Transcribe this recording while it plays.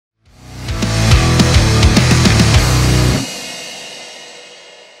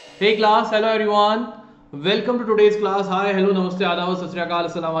Hey class, hello everyone. Welcome to today's class. Hi, hello, namaste, adab, sat sri akal,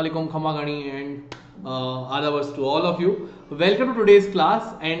 assalamu alaikum, khama gani, and adabas to all of you. Welcome to today's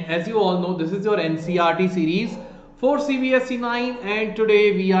class, and as you all know, this is your NCERT series for CBSE 9, and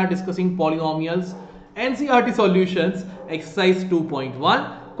today we are discussing polynomials, NCERT Solutions, exercise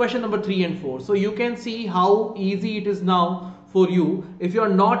 2.1, question number 3 and 4. So you can see how easy it is now for you. If you are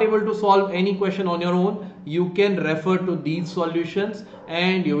not able to solve any question on your own, you can refer to these solutions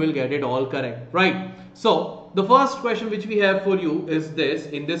and you will get it all correct, right? So the first question which we have for you is this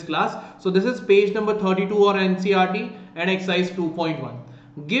in this class. So this is page number 32 or NCERT and exercise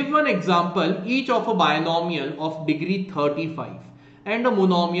 2.1. Give one example each of a binomial of degree 35 and a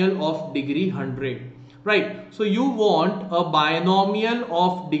monomial of degree 100. Right, so you want a binomial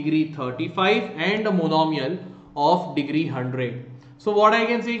of degree 35 and a monomial of degree 100. So what I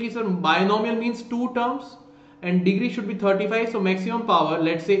can say is, sir, binomial means two terms and degree should be 35. So maximum power,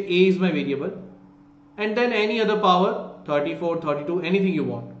 let's say a is my variable, and then any other power 34, 32, anything you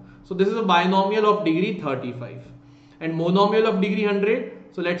want. So this is a binomial of degree 35 and monomial of degree 100.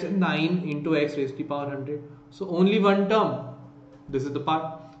 So let's say 9 into x raised to the power 100. So only one term. This is the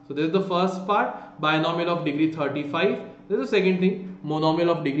part. So this is the first part, binomial of degree 35. This is the second thing, monomial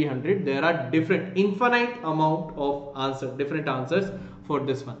of degree 100. There are different infinite amount of answers, different answers for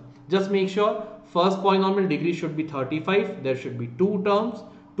this one. Just make sure first polynomial degree should be 35. There should be two terms,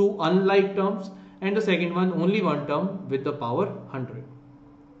 two unlike terms, and the second one only one term with the power 100.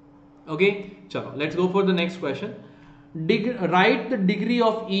 Okay, chalo, let's go for the next question. Write the degree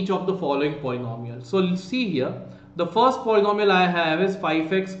of each of the following polynomials. So let's see here. The first polynomial I have is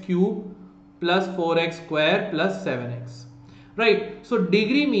 5x cube plus 4x square plus 7x. Right. So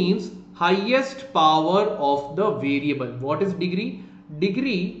degree means highest power of the variable. What is degree?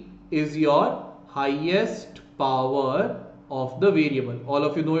 Degree is your highest power of the variable. All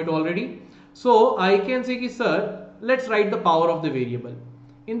of you know it already. So I can say, sir, let's write the power of the variable.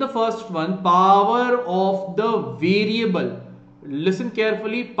 In the first one, power of the variable. Listen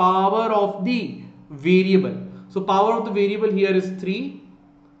carefully, power of the variable. So power of the variable here is 3,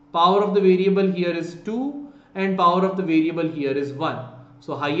 power of the variable here is 2, and power of the variable here is 1.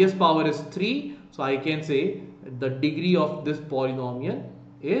 So highest power is 3. So I can say the degree of this polynomial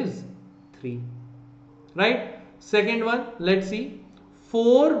is 3. Right? Second one, let's see.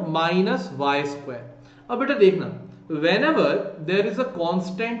 4 minus y square. Now beta dekhna. Whenever there is a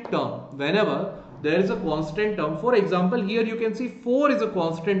constant term, for example, here you can see 4 is a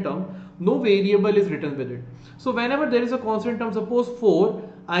constant term, no variable is written with it. So whenever there is a constant term, suppose 4,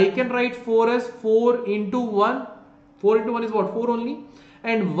 I can write 4 as 4 into 1. 4 into 1 is what? 4 only.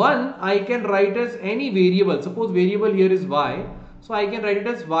 And 1 I can write as any variable. Suppose variable here is y. So I can write it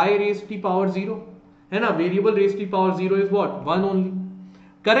as y raised to the power 0. And a variable raised to the power 0 is what? 1 only.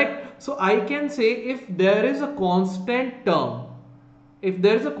 Correct? So I can say if there is a constant term,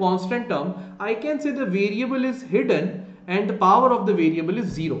 I can say the variable is hidden and the power of the variable is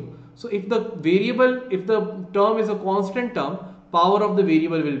 0. So if the term is a constant term, power of the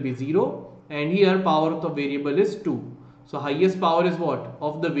variable will be 0, and here power of the variable is 2. So highest power is what?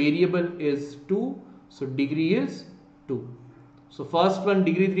 Of the variable is 2. So degree is 2. So first one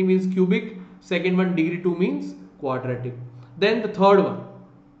degree 3 means cubic, second one degree 2 means quadratic. Then the third one.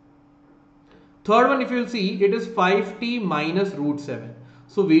 Third one, if you will see, it is 5t minus root 7.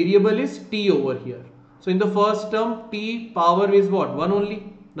 So variable is t over here. So in the first term, t power is what? 1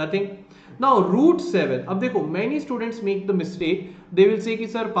 only, nothing. Now root 7. Ab dekho, many students make the mistake. They will say,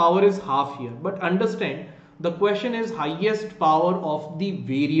 sir, power is half here. But understand, the question is highest power of the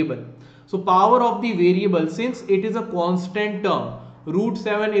variable. So power of the variable, since it is a constant term, root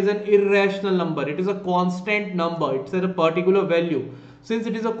 7 is an irrational number. It is a constant number. It's at a particular value. Since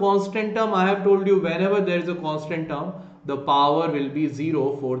it is a constant term, I have told you whenever there is a constant term, the power will be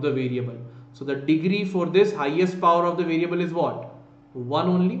 0 for the variable. So the degree for this highest power of the variable is what? 1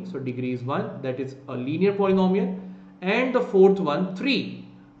 only. So degree is 1. That is a linear polynomial. And the fourth one, 3.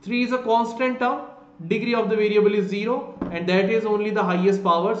 3 is a constant term. Degree of the variable is 0. And that is only the highest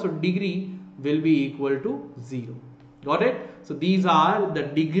power. So degree will be equal to 0. Got it? So these are the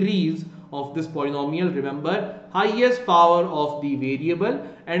degrees of this polynomial. Remember, highest power of the variable,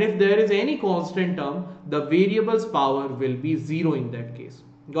 and if there is any constant term, the variable's power will be 0 in that case.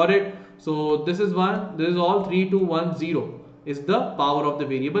 Got it? So this is 1, this is all 3, 2, 1, 0 is the power of the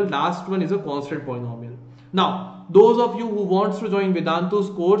variable. Last one is a constant polynomial. Now, those of you who wants to join Vedantu's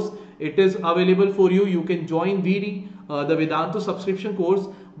course, it is available for you. You can join VD, the Vedantu subscription course,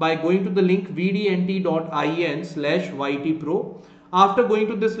 by going to the link vdnt.in/ytpro. After going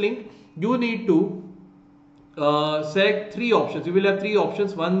to this link, you need to select 3 options. You will have 3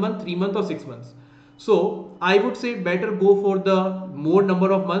 options: 1 month, 3 months, or 6 months. So I would say better go for the more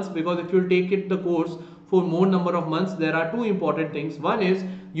number of months, because if you take the course for more number of months, there are 2 important things. One is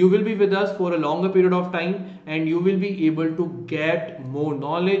you will be with us for a longer period of time and you will be able to get more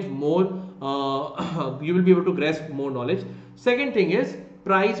knowledge, you will be able to grasp more knowledge. Second thing is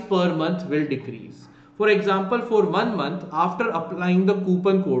price per month will decrease. For example, for 1 month, after applying the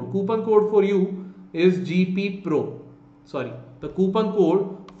coupon code for you is GP Pro. Sorry, the coupon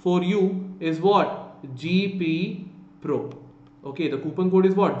code for you is what? GP Pro. Okay, the coupon code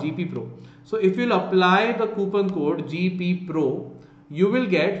is what? GP Pro. So if you'll apply the coupon code GP Pro, you will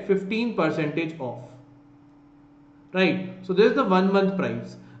get 15% off. Right? So this is the 1 month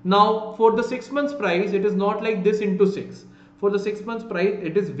price. Now for the 6 months price, it is not like this into 6. For the 6 months price,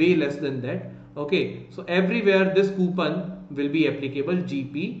 it is way less than that. Okay, so everywhere this coupon will be applicable,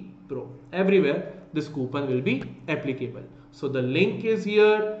 GP Pro. Everywhere this coupon will be applicable. So the link is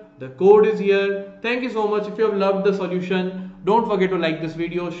here, the code is here. Thank you so much. If you have loved the solution, don't forget to like this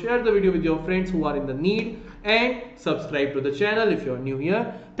video, share the video with your friends who are in the need, and subscribe to the channel if you are new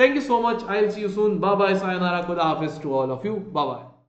here. Thank you so much. I'll see you soon. Bye bye. Sayonara. Khuda Hafiz to all of you. Bye bye.